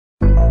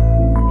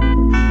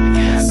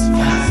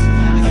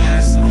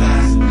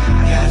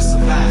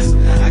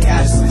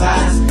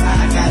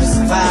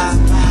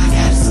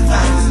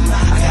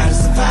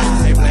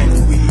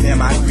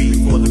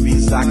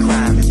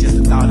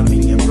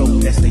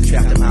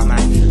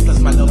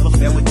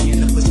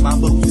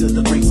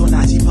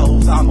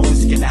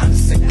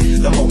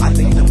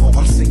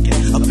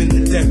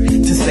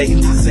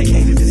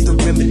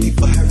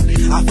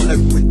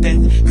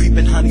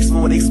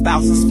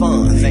lost some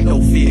funds. Ain't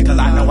no fear, cause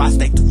I know I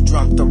stay too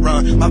drunk to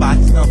run. My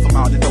body's done from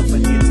all the dope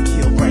and here to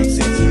kill brain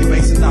cells.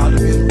 Erasing all the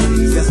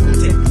memories that's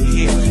protected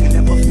here. It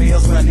never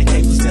fails running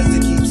capers just to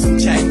keep some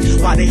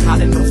change. While they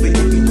hollering over it,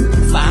 you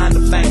can find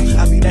the fame.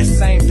 I be that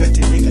same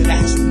dirty nigga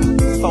that you knew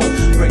before.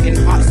 Breaking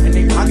hearts and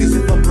they pockets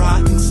if I'm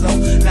riding slow.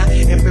 Now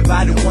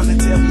everybody wanna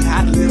tell me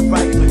how to live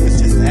right, but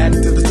it's just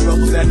adding to the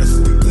troubles and the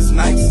sleepless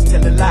nights.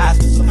 Telling lies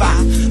to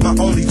survive, my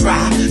only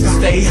drive to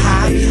stay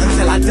high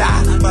until I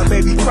die. My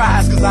baby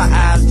cries cause our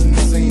eyes didn't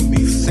see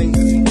me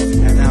singing.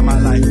 And now my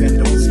life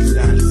and those is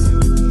down to see.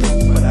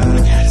 But I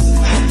gotta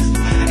survive,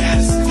 I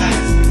gotta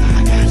survive,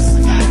 I gotta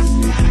survive,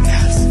 I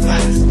gotta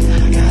survive,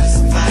 I gotta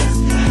survive,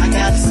 I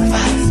gotta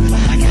survive,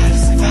 I gotta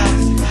survive,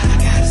 I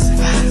gotta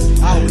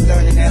survive. I was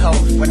learning that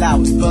hoe when I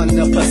was burning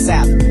up her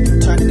salad,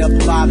 turning up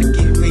a while to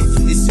get away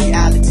from this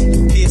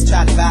reality. Fears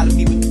try to battle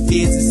me with the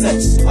fears and such.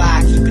 That's why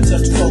I keep in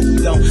touch with folks who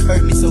don't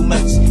hurt me so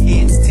much.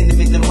 Ends tending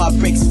in them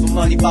heartbreaks for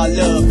money, for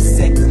love, for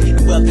sex.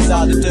 And wealth is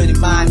all the dirty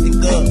minds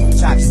and good.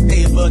 Try to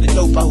stay above the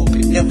dope, I hope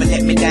it never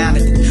let me down.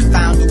 And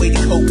found a way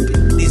to cope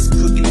in this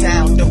crooked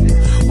town, dope.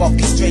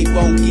 Walking straight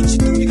won't get you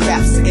through the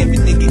craps. Every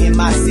nigga in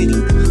my city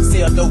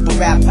sell dope or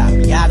rap. I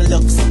be out of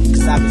luck,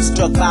 cause I been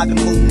struck by the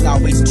moon.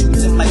 Always true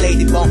to my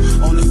lady bone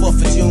on the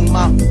 4th of June,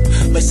 mom.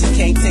 But she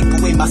can't take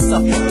away my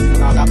suffering.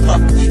 All I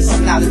puff, so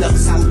not enough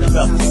to the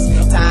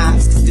roughest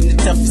times, cause them the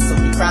toughest. So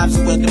the crimes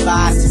are well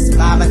devised to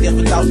survive. I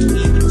never thought to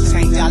even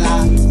change our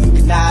lives.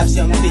 Knives,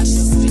 young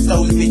bitches,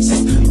 stolen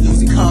bitches,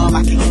 losing calm.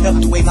 I can't get up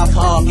the way my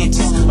palm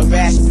itches. A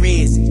rash of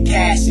reds,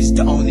 cash is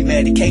the only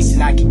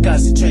medication. I keep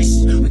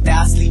concentration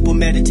without sleep or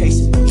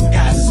meditation.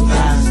 Gotta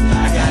survive,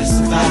 I gotta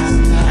survive,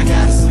 I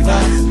gotta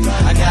survive,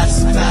 I gotta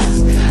survive,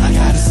 I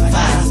gotta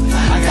survive,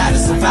 I gotta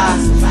survive,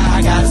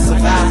 I gotta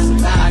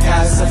survive, I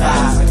gotta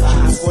survive.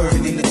 I'm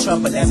swerving in the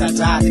trouble as I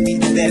try to be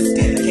the best.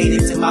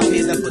 Dedicated to my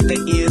biz and put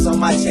their ears on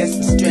my chest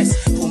for stress.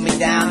 Pull me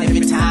down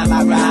every time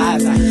I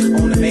rise. I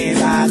own a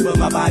man's eyes, but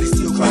my body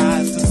still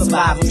cries. To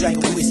survive, I'm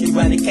drinking whiskey,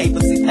 running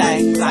capers and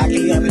things. I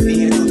can't help it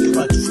being cookie,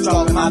 but too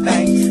strong in my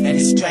veins. And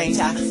it's strange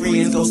how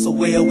friends go so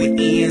well with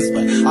ends,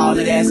 but all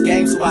of that's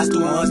game, so watch the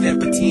ones that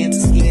pretend to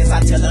skins. I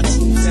tell the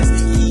truth since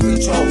to keep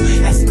control.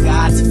 Asking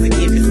God to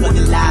forgive me for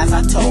the lies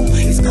I told.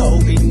 It's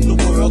cold in the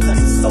world cause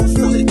it's so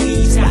full of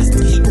thieves. Got to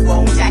keep a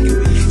warm jacket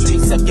with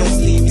drinks up your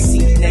sleeve. You see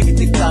the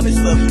negative comments,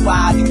 but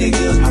why do they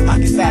judge? My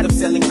pocket's fat, I'm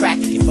selling crack.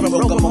 If I'm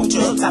broke, I'm on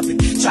drugs. I've been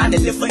trying to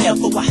live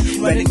forever while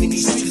running in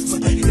these streets.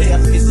 But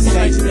death is a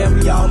stranger that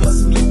we all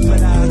must meet.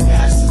 But I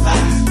gotta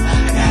survive,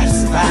 I gotta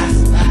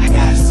survive, I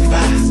gotta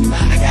survive,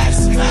 I gotta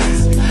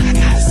survive, I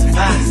gotta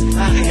survive,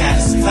 I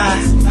gotta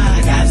survive, I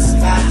gotta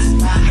survive,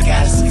 I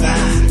gotta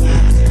survive.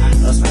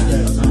 That's my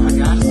dirt, I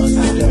gotta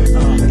survive,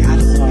 I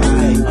gotta survive,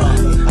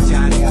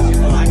 Johnny, I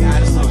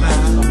gotta survive.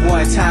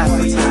 One time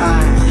for your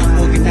mind,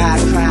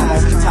 organized crime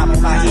off the top of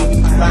my head,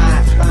 you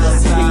rhyme.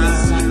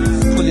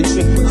 Pulling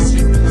triggers,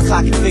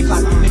 clocking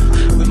figures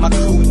with my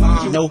crew,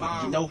 you know.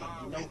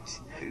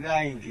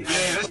 I ain't get it.